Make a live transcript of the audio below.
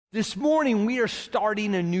This morning, we are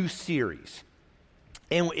starting a new series,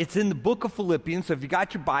 and it's in the book of Philippians. So if you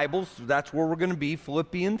got your Bibles, that's where we're going to be,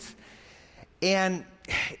 Philippians. And,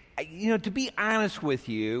 to be honest with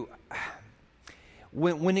you,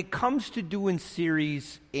 when it comes to doing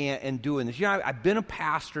series and doing this, I've been a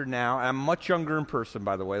pastor now. I'm much younger in person,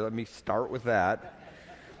 by the way. Let me start with that.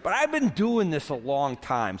 But I've been doing this a long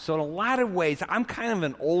time. So in a lot of ways, I'm kind of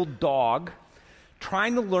an old dog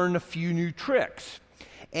trying to learn a few new tricks.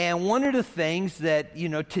 And one of the things that,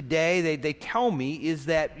 today they tell me is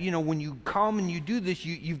that, when you come and you do this,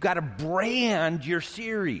 you've got to brand your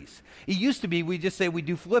series. It used to be we just say we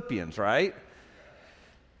do Philippians, right?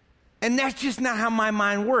 And that's just not how my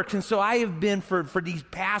mind works. And so I have been, for these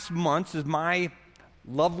past months, as my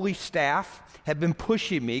lovely staff have been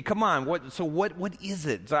pushing me, come on, what is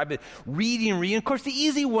it? So I've been reading. Of course, the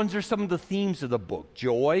easy ones are some of the themes of the book.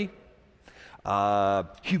 Joy,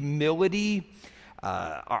 humility,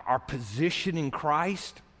 our position in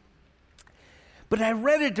Christ. But I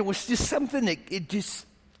read it, there was just something that it just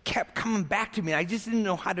kept coming back to me. I just didn't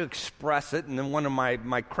know how to express it. And then one of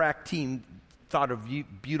my crack team thought of a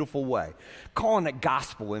beautiful way, calling it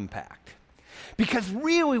gospel impact. Because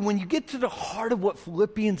really, when you get to the heart of what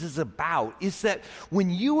Philippians is about, is that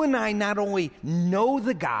when you and I not only know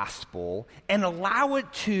the gospel and allow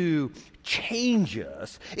it to change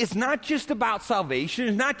us, it's not just about salvation,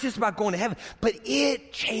 it's not just about going to heaven, but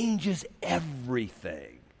it changes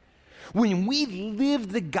everything. When we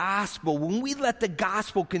live the gospel, when we let the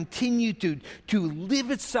gospel continue to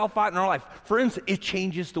live itself out in our life, for instance, it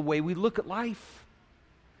changes the way we look at life.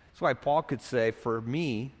 That's why Paul could say, for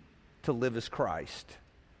me, to live is Christ.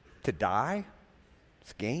 To die,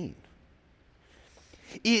 it's gain.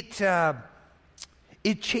 It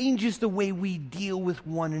changes the way we deal with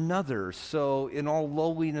one another. So in all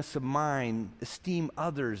lowliness of mind, esteem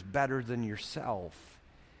others better than yourself.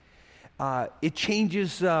 It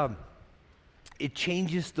changes the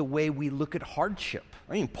way we look at hardship.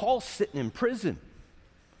 I mean, Paul's sitting in prison.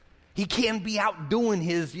 He can't be out doing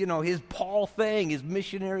his Paul thing, his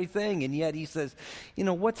missionary thing. And yet he says,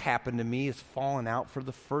 what's happened to me is fallen out for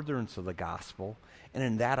the furtherance of the gospel. And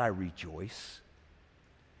in that I rejoice.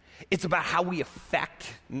 It's about how we affect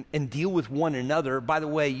and deal with one another. By the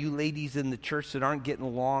way, you ladies in the church that aren't getting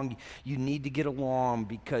along, you need to get along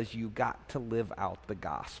because you got to live out the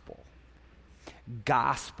gospel.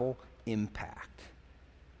 Gospel impact.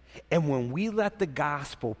 And when we let the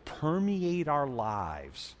gospel permeate our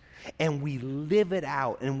lives, and we live it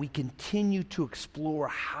out, and we continue to explore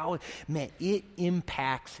how, it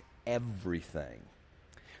impacts everything.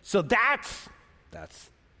 So that's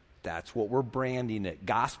what we're branding it,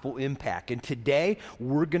 gospel impact. And today,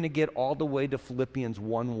 we're going to get all the way to Philippians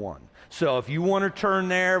 1:1. So if you want to turn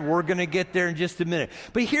there, we're going to get there in just a minute.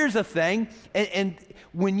 But here's the thing, and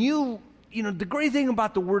when the great thing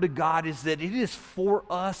about the Word of God is that it is for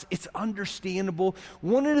us. It's understandable.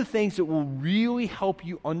 One of the things that will really help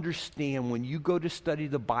you understand when you go to study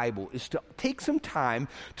the Bible is to take some time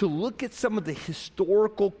to look at some of the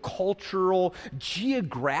historical, cultural,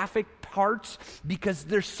 geographic parts, because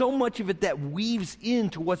there's so much of it that weaves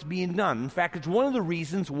into what's being done. In fact, it's one of the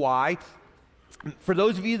reasons why, for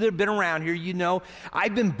those of you that have been around here,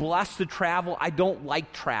 I've been blessed to travel. I don't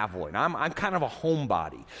like traveling. I'm kind of a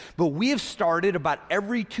homebody. But we have started about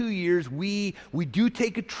every 2 years, we do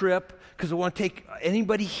take a trip, because I want to take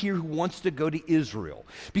anybody here who wants to go to Israel.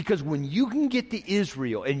 Because when you can get to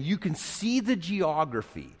Israel and you can see the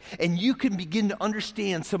geography and you can begin to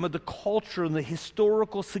understand some of the culture and the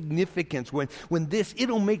historical significance,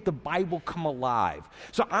 it'll make the Bible come alive.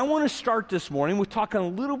 So I want to start this morning with talking a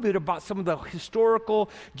little bit about some of the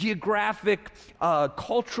historical, geographic,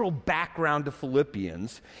 cultural background of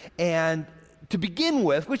Philippians. And to begin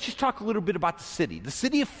with, let's just talk a little bit about the city. The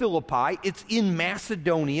city of Philippi, it's in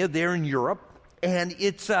Macedonia, there in Europe, and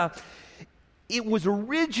it was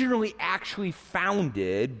originally actually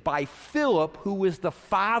founded by Philip, who was the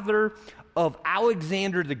father of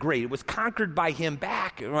Alexander the Great. It was conquered by him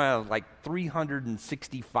back like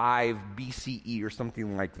 365 BCE or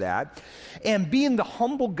something like that. And being the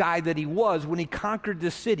humble guy that he was, when he conquered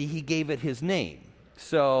this city, he gave it his name.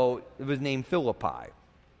 So it was named Philippi.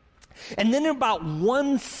 And then in about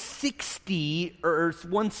 160 or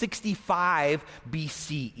 165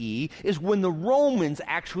 BCE is when the Romans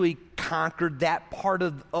actually conquered that part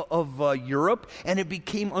of Europe, and it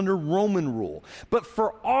became under Roman rule. But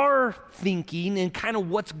for our thinking and kind of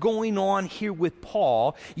what's going on here with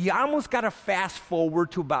Paul, you almost got to fast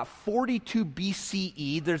forward to about 42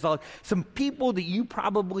 BCE. There's some people that you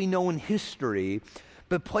probably know in history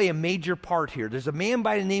but play a major part here. There's a man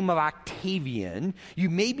by the name of Octavian. You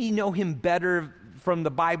maybe know him better from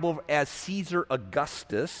the Bible as Caesar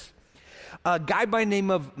Augustus. A guy by the name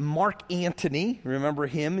of Mark Antony, remember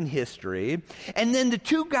him in history. And then the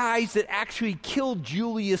two guys that actually killed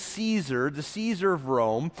Julius Caesar, the Caesar of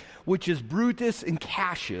Rome, which is Brutus and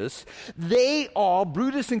Cassius.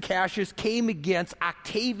 Brutus and Cassius, came against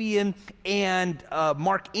Octavian and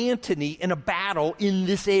Mark Antony in a battle in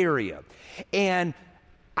this area. And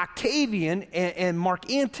Octavian and Mark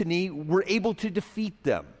Antony were able to defeat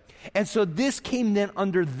them. And so this came then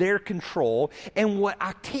under their control. And what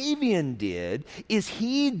Octavian did is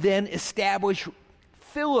he then established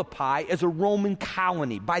Philippi as a Roman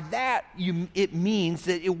colony. By that, it means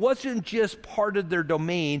that it wasn't just part of their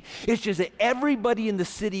domain. It's just that everybody in the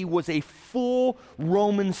city was a full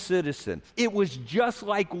Roman citizen. It was just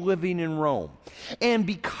like living in Rome. And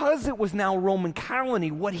because it was now a Roman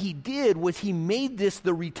colony, what he did was he made this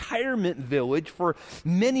the retirement village for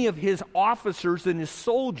many of his officers and his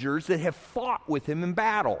soldiers that have fought with him in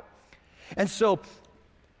battle. And so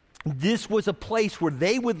this was a place where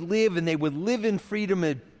they would live, and they would live in freedom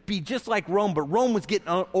and be just like Rome, but Rome was getting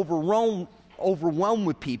overwhelmed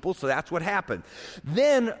with people, so that's what happened.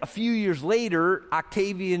 Then, a few years later,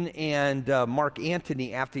 Octavian and Mark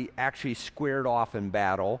Antony actually squared off in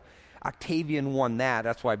battle. Octavian won that.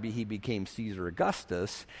 That's why he became Caesar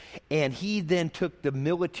Augustus. And he then took the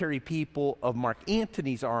military people of Mark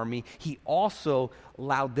Antony's army. He also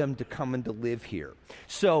allowed them to come and to live here.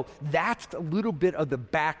 So that's a little bit of the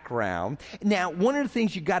background. Now, one of the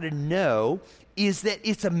things you got to know is that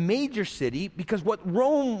it's a major city because what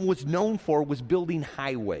Rome was known for was building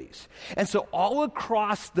highways. And so all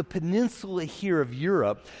across the peninsula here of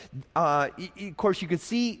Europe, of course, you can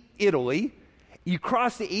see Italy. You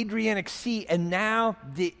cross the Adriatic Sea, and now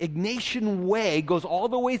the Egnatian Way goes all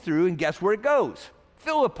the way through, and guess where it goes?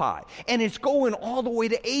 Philippi. And it's going all the way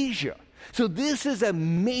to Asia. So this is a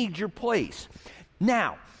major place.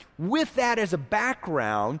 Now, with that as a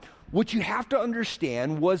background, what you have to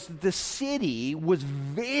understand was the city was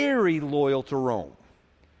very loyal to Rome.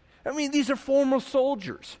 I mean, these are former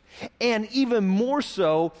soldiers, and even more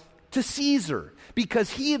so to Caesar, because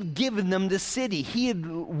he had given them the city. He had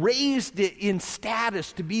raised it in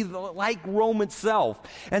status to be like Rome itself.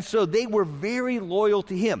 And so they were very loyal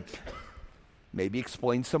to him. Maybe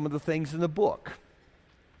explain some of the things in the book.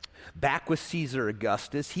 Back with Caesar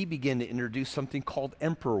Augustus, he began to introduce something called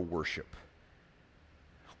emperor worship,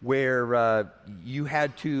 where you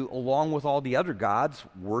had to, along with all the other gods,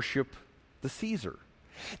 worship the Caesar.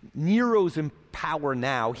 Nero's in power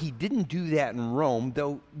now. He didn't do that in Rome,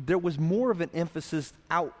 though there was more of an emphasis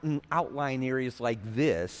out in outlying areas like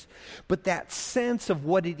this. But that sense of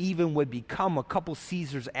what it even would become a couple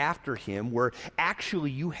Caesars after him, where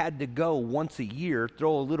actually you had to go once a year,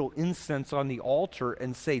 throw a little incense on the altar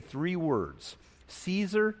and say 3 words: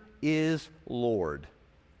 Caesar is Lord.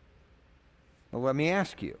 Now let me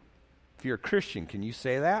ask you, if you're a Christian, can you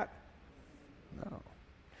say that? No.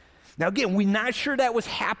 Now again, we're not sure that was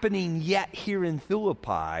happening yet here in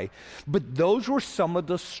Philippi, but those were some of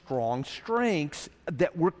the strong strengths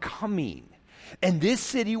that were coming. And this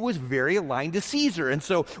city was very aligned to Caesar. And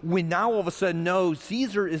so when now all of a sudden, no,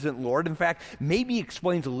 Caesar isn't Lord. In fact, maybe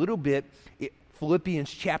explains a little bit, Philippians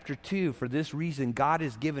chapter 2, for this reason, God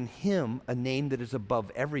has given him a name that is above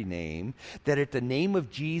every name, that at the name of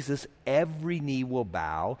Jesus, every knee will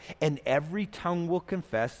bow and every tongue will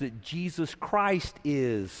confess that Jesus Christ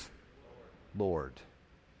is Lord.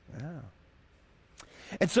 Yeah.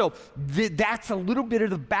 And so that's a little bit of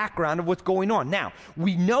the background of what's going on. Now,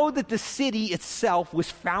 we know that the city itself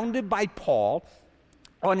was founded by Paul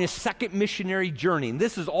on his second missionary journey. And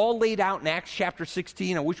this is all laid out in Acts chapter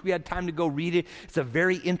 16. I wish we had time to go read it. It's a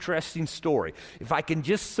very interesting story. If I can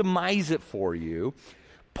just surmise it for you,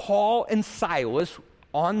 Paul and Silas,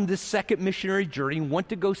 on this second missionary journey, went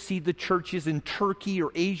to go see the churches in Turkey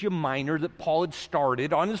or Asia Minor that Paul had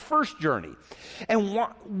started on his first journey. And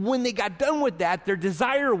when they got done with that, their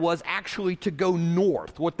desire was actually to go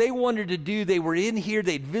north. What they wanted to do, they were in here,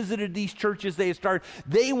 they'd visited these churches they had started.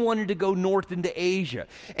 They wanted to go north into Asia,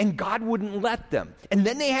 and God wouldn't let them. And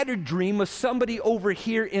then they had a dream of somebody over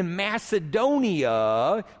here in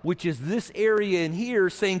Macedonia, which is this area in here,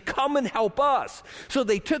 saying, come and help us. So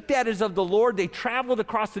they took that as of the Lord. They traveled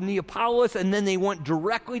across the Neapolis, and then they went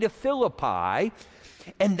directly to Philippi,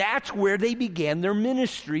 and that's where they began their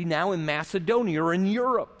ministry now in Macedonia or in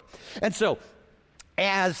Europe. And so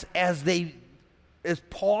as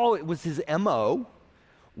Paul, it was his MO,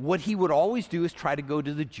 what he would always do is try to go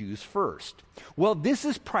to the Jews first. Well, this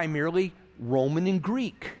is primarily Roman and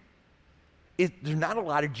Greek. there's not a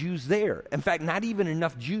lot of Jews there. In fact, not even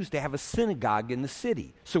enough Jews to have a synagogue in the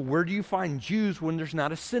city. So where do you find Jews when there's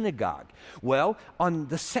not a synagogue? Well, on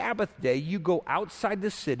the Sabbath day, you go outside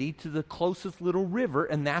the city to the closest little river,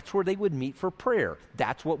 and that's where they would meet for prayer.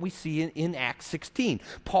 That's what we see in Acts 16.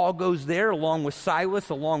 Paul goes there along with Silas,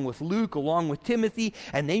 along with Luke, along with Timothy,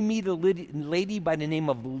 and they meet a lady by the name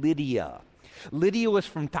of Lydia. Lydia was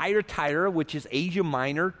from Thyatira, which is Asia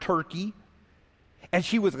Minor, Turkey. And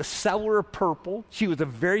she was a seller of purple. She was a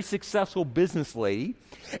very successful business lady.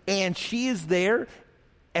 And she is there,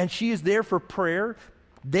 for prayer.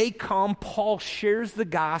 They come, Paul shares the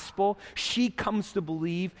gospel. She comes to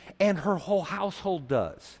believe, and her whole household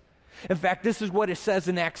does. In fact, this is what it says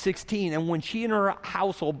in Acts 16. And when she and her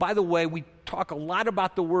household, by the way, we talk a lot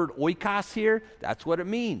about the word oikos here. That's what it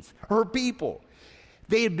means, her people.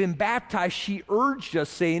 They had been baptized. She urged us,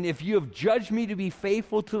 saying, if you have judged me to be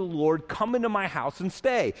faithful to the Lord, come into my house and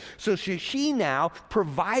stay. So she now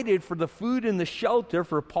provided for the food and the shelter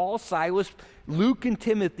for Paul, Silas, Luke, and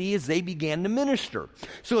Timothy as they began to minister.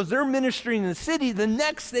 So as they're ministering in the city, the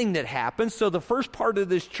next thing that happens, so the first part of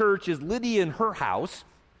this church is Lydia and her house.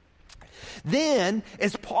 Then,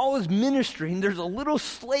 as Paul is ministering, there's a little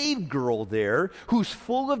slave girl there who's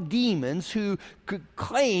full of demons who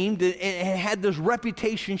claimed and had this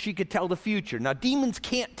reputation she could tell the future. Now, demons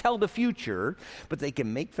can't tell the future, but they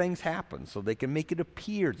can make things happen, so they can make it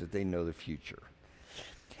appear that they know the future.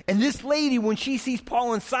 And this lady, when she sees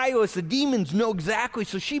Paul and Silas, the demons know exactly,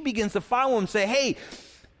 so she begins to follow them and say, hey,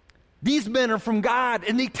 these men are from God,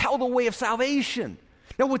 and they tell the way of salvation.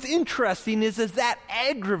 Now, what's interesting is that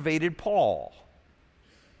aggravated Paul.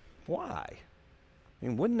 Why? I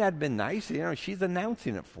mean, wouldn't that have been nice? You know, she's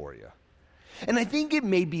announcing it for you. And I think it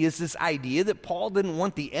maybe is this idea that Paul didn't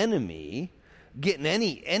want the enemy getting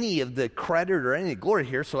any of the credit or any glory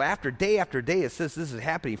here. So after day, it says this is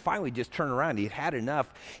happening. He finally just turned around. He'd had enough.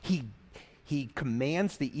 He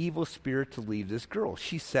commands the evil spirit to leave this girl.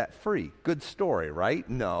 She's set free. Good story, right?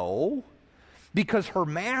 No. Because her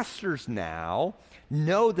masters now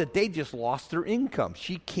know that they just lost their income.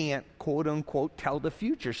 She can't, quote unquote, tell the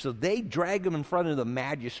future. So they drag them in front of the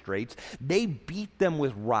magistrates. They beat them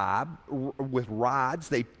with rods.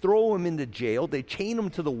 They throw them into jail. They chain them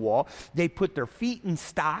to the wall. They put their feet in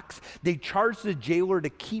stocks. They charge the jailer to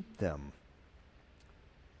keep them.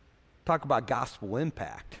 Talk about gospel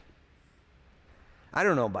impact. I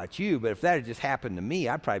don't know about you, but if that had just happened to me,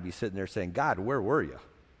 I'd probably be sitting there saying, God, where were you?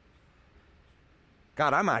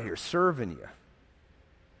 God, I'm out here serving you.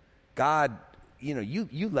 God,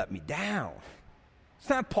 you let me down. It's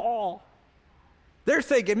not Paul. They're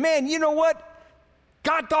thinking, man, you know what?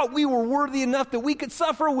 God thought we were worthy enough that we could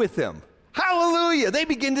suffer with him. Hallelujah. They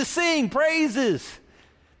begin to sing praises.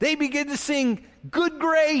 They begin to sing good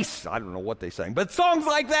grace. I don't know what they sang, but songs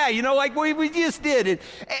like that, like we just did.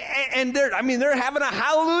 And they're having a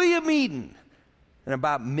hallelujah meeting. And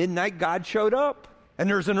about midnight, God showed up, and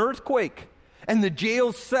there's an earthquake. And the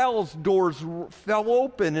jail cells doors fell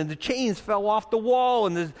open, and the chains fell off the wall,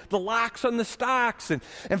 and the locks on the stocks. And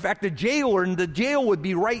in fact, the jail would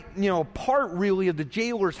be right, part really of the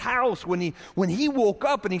jailer's house. When he woke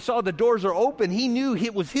up and he saw the doors are open, he knew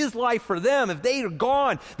it was his life for them. If they had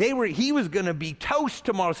gone, he was going to be toast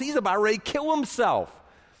tomorrow. So he's about ready to kill himself.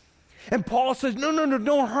 And Paul says, no,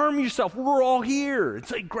 don't harm yourself. We're all here. And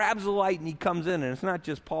so he grabs the light and he comes in, and it's not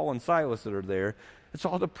just Paul and Silas that are there. It's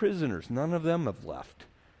all the prisoners. None of them have left.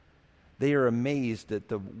 They are amazed at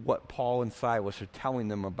what Paul and Silas are telling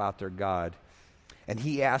them about their God. And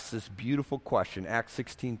he asks this beautiful question, Acts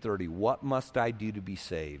 16:30, what must I do to be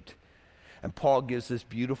saved? And Paul gives this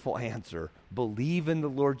beautiful answer, believe in the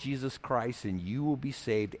Lord Jesus Christ and you will be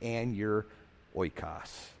saved and your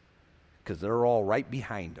oikos. Because they're all right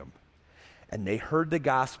behind him. And they heard the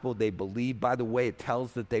gospel, they believed. By the way, it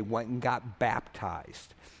tells that they went and got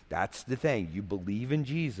baptized. That's the thing. You believe in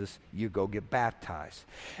Jesus, you go get baptized.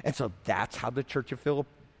 And so that's how the church of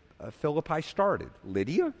Philippi started.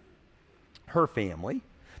 Lydia, her family.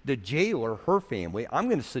 The jailer, her family. I'm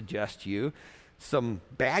going to suggest to you some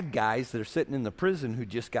bad guys that are sitting in the prison who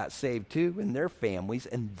just got saved too, and their families,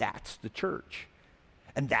 and that's the church.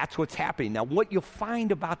 And that's what's happening. Now, what you'll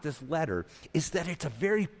find about this letter is that it's a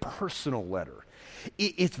very personal letter.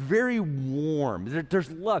 It's very warm.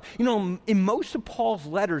 There's love. In most of Paul's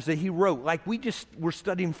letters that he wrote, like we just were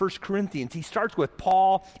studying 1 Corinthians, he starts with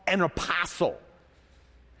Paul, an apostle.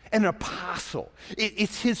 An apostle.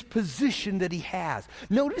 It's his position that he has.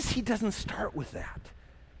 Notice he doesn't start with that.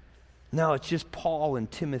 No, it's just Paul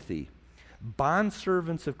and Timothy,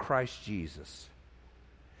 bondservants of Christ Jesus.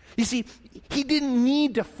 You see, he didn't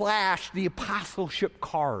need to flash the apostleship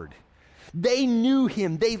card. They knew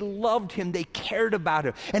him. They loved him. They cared about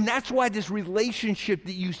him. And that's why this relationship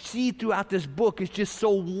that you see throughout this book is just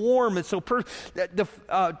so warm and so the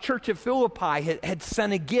church at Philippi had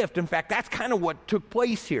sent a gift. In fact, that's kind of what took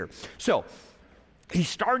place here. So he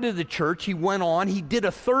started the church. He went on. He did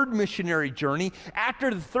a third missionary journey. After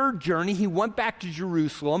the third journey, he went back to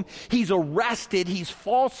Jerusalem. He's arrested. He's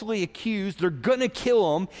falsely accused. They're going to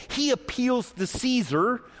kill him. He appeals to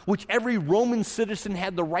Caesar, which every Roman citizen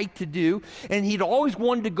had the right to do. And he'd always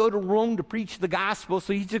wanted to go to Rome to preach the gospel,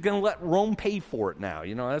 so he's just going to let Rome pay for it now.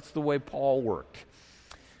 You know, that's the way Paul worked.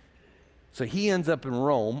 So he ends up in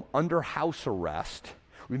Rome under house arrest.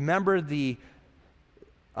 Remember the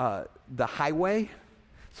highway?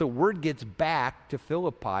 So word gets back to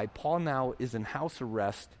Philippi. Paul now is in house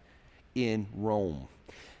arrest in Rome.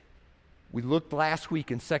 We looked last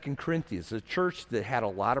week in 2 Corinthians, a church that had a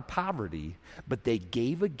lot of poverty, but they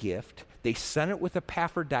gave a gift. They sent it with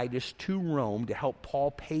Epaphroditus to Rome to help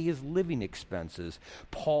Paul pay his living expenses.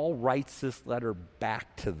 Paul writes this letter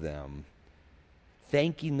back to them,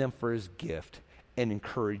 thanking them for his gift and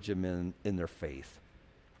encouraging them in their faith.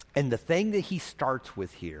 And the thing that he starts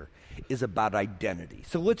with here is about identity.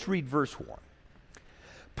 So let's read verse 1.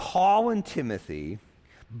 Paul and Timothy,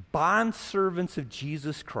 bondservants of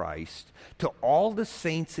Jesus Christ, to all the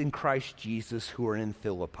saints in Christ Jesus who are in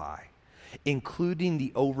Philippi, including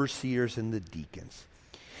the overseers and the deacons.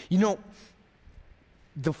 You know,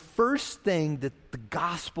 the first thing that the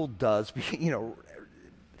gospel does, you know,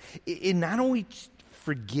 it not only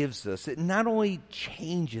forgives us, it not only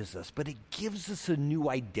changes us, but it gives us a new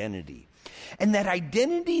identity. And that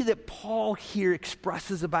identity that Paul here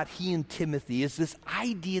expresses about he and Timothy is this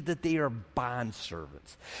idea that they are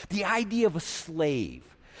bondservants, the idea of a slave,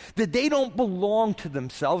 that they don't belong to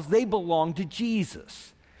themselves, they belong to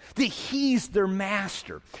Jesus, that he's their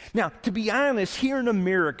master. Now, to be honest, here in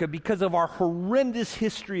America, because of our horrendous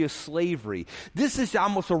history of slavery, this is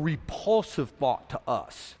almost a repulsive thought to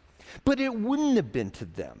us. But it wouldn't have been to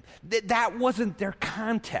them. That wasn't their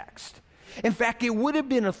context. In fact, it would have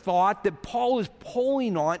been a thought that Paul is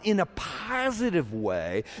pulling on in a positive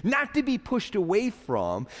way, not to be pushed away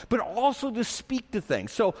from, but also to speak to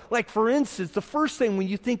things. So, like for instance, the first thing when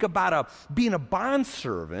you think about being a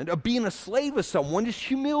bondservant, of being a slave of someone, is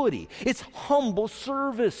humility. It's humble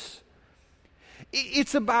service.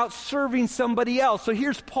 It's about serving somebody else. So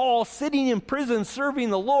here's Paul sitting in prison serving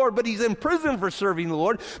the Lord, but he's in prison for serving the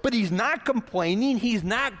Lord, but he's not complaining, he's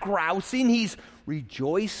not grousing, he's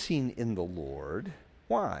rejoicing in the Lord.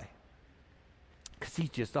 Why? Because he's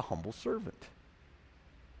just a humble servant.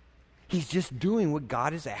 He's just doing what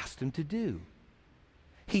God has asked him to do.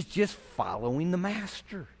 He's just following the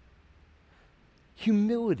master.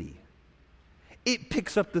 Humility. It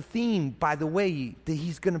picks up the theme, by the way, that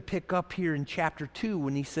he's going to pick up here in chapter 2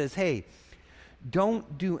 when he says, hey,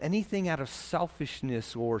 don't do anything out of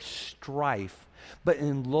selfishness or strife, but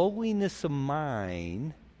in lowliness of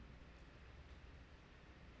mind,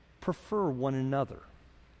 prefer one another.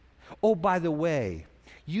 Oh, by the way,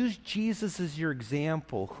 use Jesus as your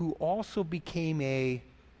example, who also became a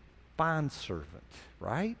bondservant,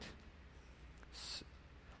 right?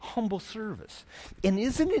 Humble service. And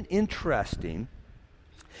isn't it interesting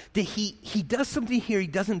that he does something here he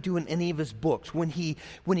doesn't do in any of his books? When he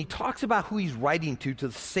talks about who he's writing to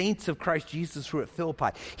the saints of Christ Jesus who are at Philippi,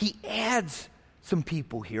 he adds some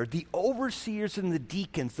people here, the overseers and the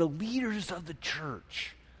deacons, the leaders of the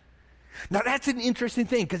church. Now that's an interesting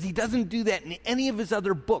thing because he doesn't do that in any of his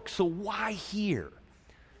other books. So why here?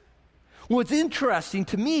 Well, it's interesting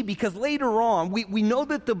to me because later on, we know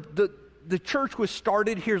that the church was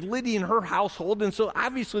started. Here's Lydia and her household, and so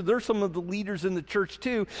obviously there's some of the leaders in the church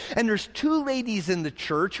too. And there's two ladies in the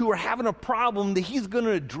church who are having a problem that he's going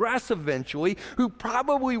to address eventually, who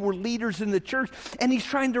probably were leaders in the church. And he's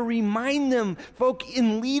trying to remind them, folk,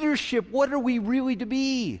 in leadership, what are we really to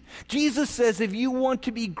be? Jesus says if you want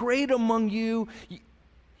to be great among you,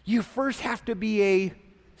 you first have to be a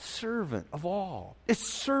servant of all. It's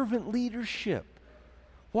servant leadership.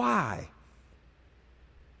 Why?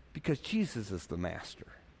 Because Jesus is the master.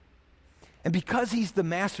 And because he's the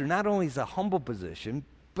master, not only is a humble position,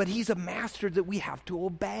 but he's a master that we have to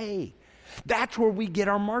obey. That's where we get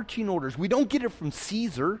our marching orders. We don't get it from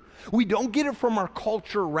Caesar. We don't get it from our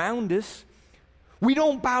culture around us. We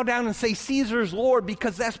don't bow down and say Caesar's Lord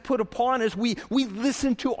because that's put upon us. We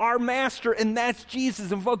listen to our master, and that's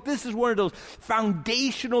Jesus. And folks, this is one of those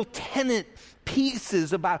foundational tenet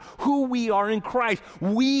pieces about who we are in Christ.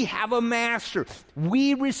 We have a master.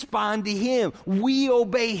 We respond to him. We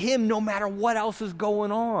obey him no matter what else is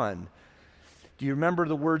going on. Do you remember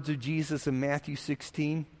the words of Jesus in Matthew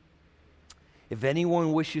 16? If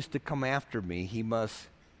anyone wishes to come after me, he must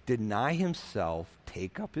deny himself,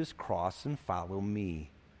 take up his cross, and follow me.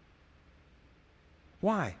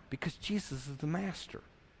 Why? Because Jesus is the master.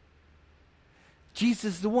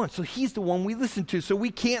 Jesus is the one. So he's the one we listen to. So we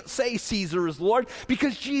can't say Caesar is Lord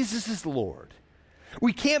because Jesus is Lord.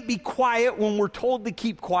 We can't be quiet when we're told to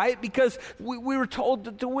keep quiet because we were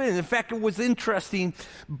told to win. In fact, it was interesting.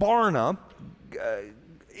 Barna,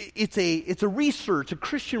 it's a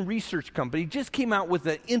Christian research company, just came out with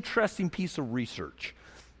an interesting piece of research.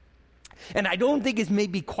 And I don't think it's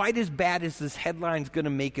maybe quite as bad as this headline's going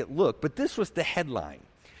to make it look, but this was the headline.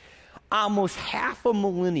 Almost half of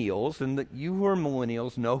millennials, and you who are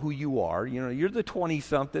millennials know who you are. You know, you're the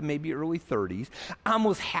 20-something, maybe early 30s.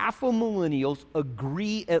 Almost half of millennials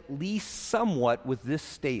agree at least somewhat with this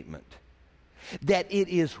statement, that it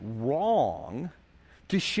is wrong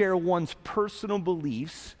to share one's personal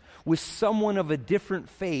beliefs with someone of a different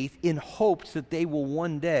faith in hopes that they will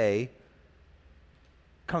one day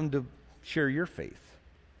come to share your faith.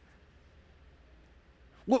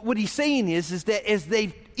 What he's saying is that as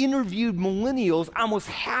they've interviewed millennials, almost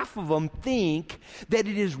half of them think that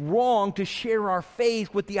it is wrong to share our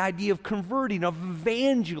faith with the idea of converting, of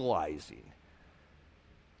evangelizing.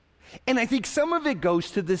 And I think some of it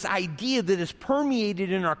goes to this idea that is permeated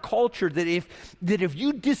in our culture that if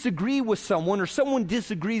you disagree with someone or someone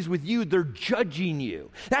disagrees with you, they're judging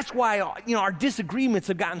you. That's why our disagreements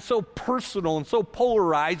have gotten so personal and so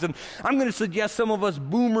polarized. And I'm going to suggest some of us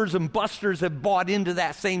boomers and busters have bought into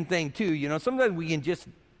that same thing too. You know, sometimes we can just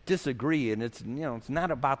disagree, and it's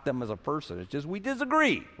not about them as a person. It's just we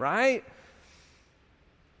disagree, right?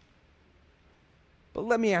 But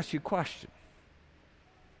let me ask you a question.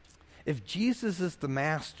 If Jesus is the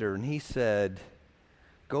master and he said,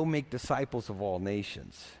 go make disciples of all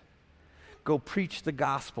nations, go preach the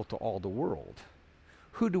gospel to all the world,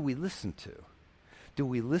 who do we listen to? Do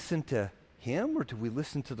we listen to him or do we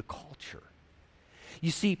listen to the culture? You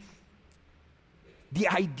see, the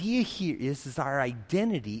idea here is our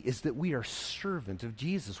identity is that we are servants of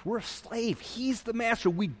Jesus. We're a slave. He's the master.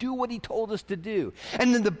 We do what he told us to do.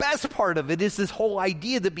 And then the best part of it is this whole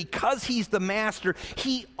idea that because he's the master,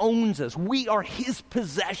 he owns us. We are his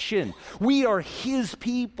possession. We are his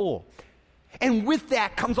people. And with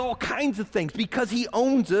that comes all kinds of things. Because he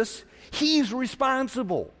owns us, he's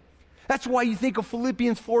responsible. That's why you think of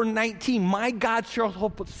Philippians 4:19. My God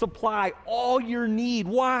shall supply all your need.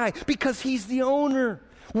 Why? Because he's the owner.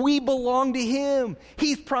 We belong to him.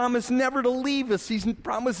 He's promised never to leave us. He's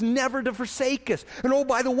promised never to forsake us. And oh,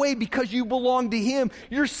 by the way, because you belong to him,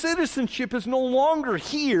 your citizenship is no longer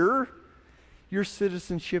here. Your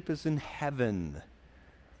citizenship is in heaven.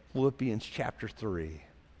 Philippians chapter 3.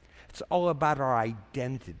 It's all about our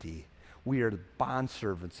identity. We are the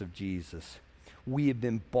bondservants of Jesus. We have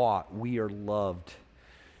been bought. We are loved.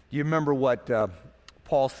 Do you remember what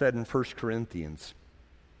Paul said in 1 Corinthians?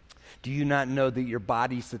 Do you not know that your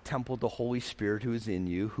body is the temple of the Holy Spirit who is in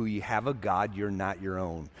you, who you have of God, you're not your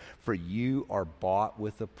own? For you are bought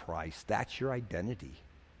with a price. That's your identity.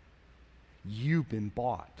 You've been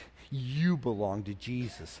bought. You belong to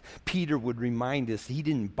Jesus. Peter would remind us he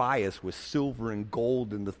didn't buy us with silver and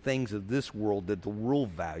gold and the things of this world that the world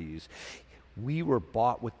values. We were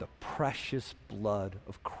bought with the precious blood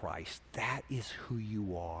of Christ. That is who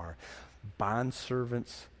you are,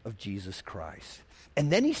 bondservants of Jesus Christ.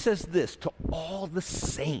 And then he says this, to all the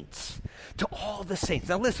saints. To all the saints.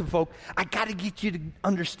 Now listen, folks, I got to get you to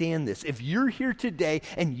understand this. If you're here today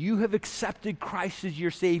and you have accepted Christ as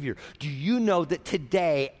your Savior, do you know that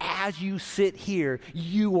today, as you sit here,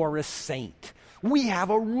 you are a saint? We have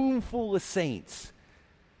a room full of saints.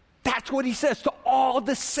 That's what he says to all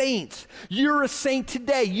the saints. You're a saint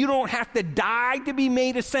today. You don't have to die to be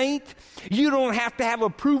made a saint. You don't have to have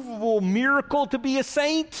a provable miracle to be a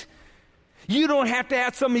saint. You don't have to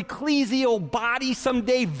have some ecclesial body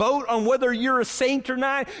someday vote on whether you're a saint or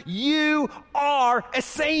not. You are a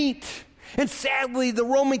saint. And sadly, the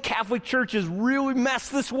Roman Catholic Church has really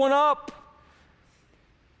messed this one up.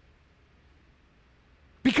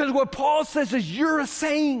 Because what Paul says is you're a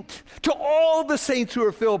saint to all the saints who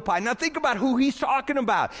are Philippi. Now think about who he's talking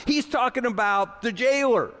about. He's talking about the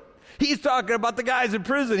jailer. He's talking about the guys in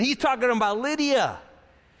prison. He's talking about Lydia.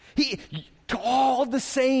 To all the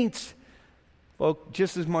saints. Well,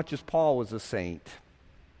 just as much as Paul was a saint,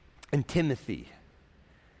 and Timothy,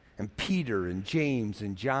 and Peter, and James,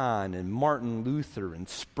 and John, and Martin Luther, and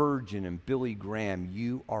Spurgeon, and Billy Graham,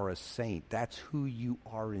 you are a saint. That's who you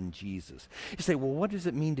are in Jesus. You say, well, what does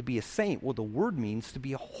it mean to be a saint? Well, the word means to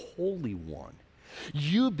be a holy one.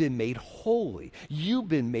 You've been made holy. You've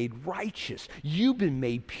been made righteous. You've been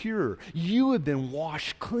made pure. You have been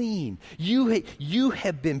washed clean. You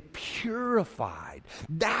have been purified.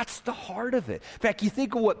 That's the heart of it. In fact, you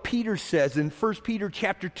think of what Peter says in 1 Peter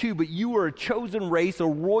chapter 2, but you are a chosen race, a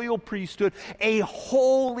royal priesthood, a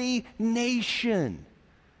holy nation.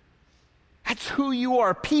 That's who you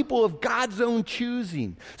are, people of God's own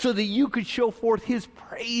choosing, so that you could show forth his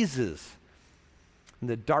praises in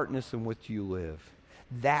the darkness in which you live.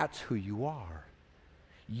 That's who you are.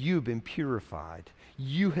 You've been purified.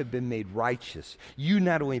 You have been made righteous. You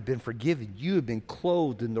not only have been forgiven, you have been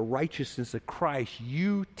clothed in the righteousness of Christ.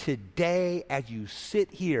 You today, as you sit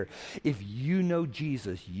here, if you know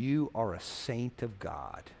Jesus, you are a saint of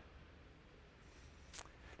God.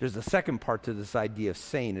 There's a second part to this idea of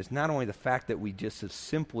saint. It's not only the fact that we just have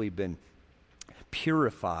simply been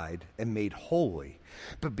purified and made holy,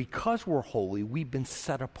 but because we're holy, we've been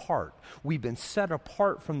set apart. We've been set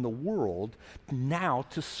apart from the world now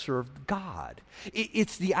to serve God.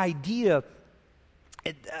 It's the idea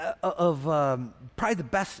of probably the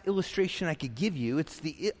best illustration I could give you. It's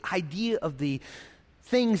the idea of the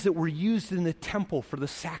things that were used in the temple for the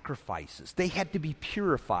sacrifices. They had to be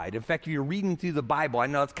purified. In fact, if you're reading through the Bible, I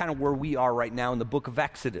know it's kind of where we are right now in the book of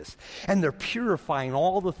Exodus. And they're purifying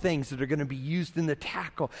all the things that are going to be used in the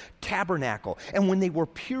tabernacle. And when they were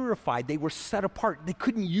purified, they were set apart. They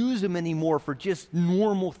couldn't use them anymore for just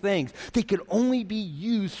normal things. They could only be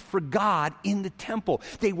used for God in the temple.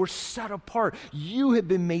 They were set apart. You have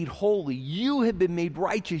been made holy. You have been made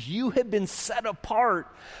righteous. You have been set apart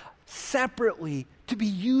separately to be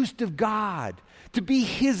used of God, to be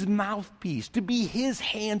his mouthpiece, to be his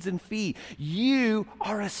hands and feet. You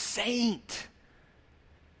are a saint.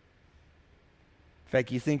 In fact,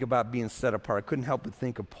 you think about being set apart. I couldn't help but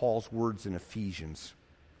think of Paul's words in Ephesians.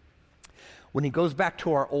 When he goes back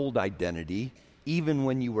to our old identity, even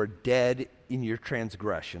when you were dead in your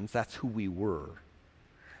transgressions, that's who we were.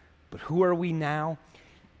 But who are we now?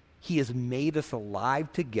 He has made us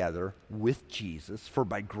alive together with Jesus, for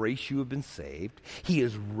by grace you have been saved. He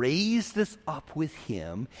has raised us up with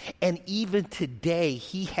him, and even today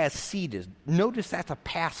he has seated. Notice that's a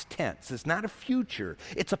past tense. It's not a future.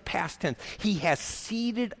 It's a past tense. He has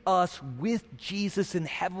seated us with Jesus in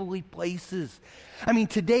heavenly places. I mean,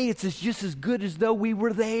 today it's just as good as though we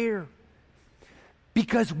were there,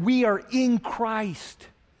 because we are in Christ.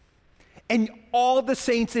 And all the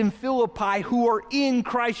saints in Philippi who are in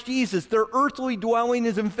Christ Jesus, their earthly dwelling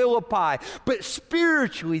is in Philippi, but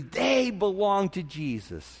spiritually they belong to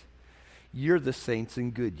Jesus. You're the saints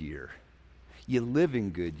in Goodyear. You live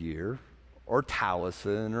in Goodyear or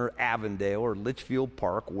Taliesin or Avondale or Litchfield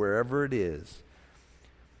Park, wherever it is.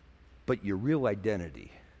 But your real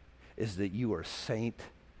identity is that you are a saint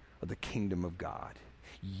of the kingdom of God.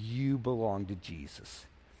 You belong to Jesus.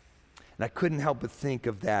 And I couldn't help but think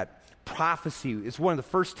of that prophecy. It's one of the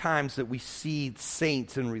first times that we see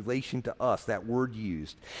saints in relation to us, that word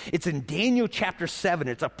used. It's in Daniel chapter 7.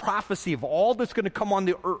 It's a prophecy of all that's going to come on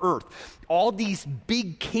the earth, all these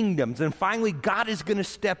big kingdoms. And finally, God is going to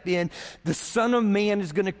step in. The Son of Man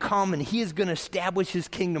is going to come, and he is going to establish his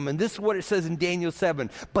kingdom. And this is what it says in Daniel 7.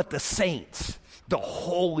 But the saints, the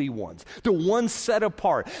holy ones, the ones set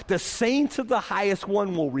apart, the saints of the highest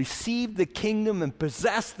one will receive the kingdom and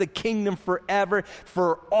possess the kingdom forever,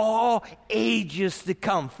 for all ages to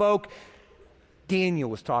come. Folk, Daniel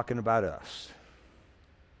was talking about us.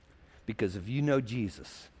 Because if you know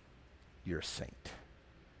Jesus, you're a saint.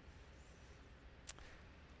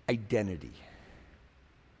 Identity.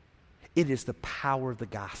 It is the power of the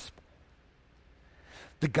gospel.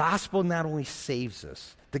 The gospel not only saves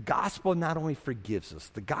us, the gospel not only forgives us,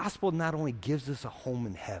 the gospel not only gives us a home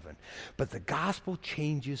in heaven, but the gospel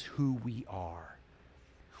changes who we are.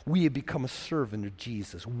 We have become a servant of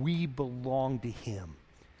Jesus. We belong to him.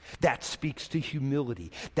 That speaks to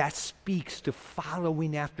humility. That speaks to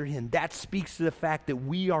following after him. That speaks to the fact that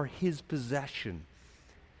we are his possession,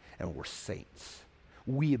 and we're saints.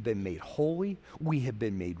 We have been made holy. We have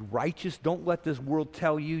been made righteous. Don't let this world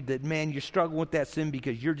tell you that, man, you're struggling with that sin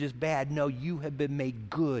because you're just bad. No, you have been made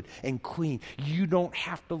good and clean. You don't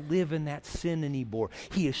have to live in that sin anymore.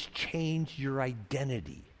 He has changed your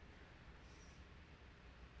identity.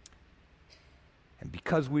 And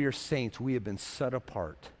because we are saints, we have been set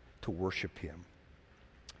apart to worship him.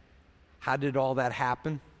 How did all that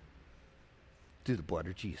happen? Through the blood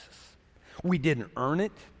of Jesus. We didn't earn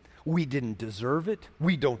it. We didn't deserve it.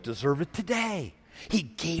 We don't deserve it today. He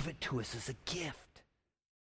gave it to us as a gift.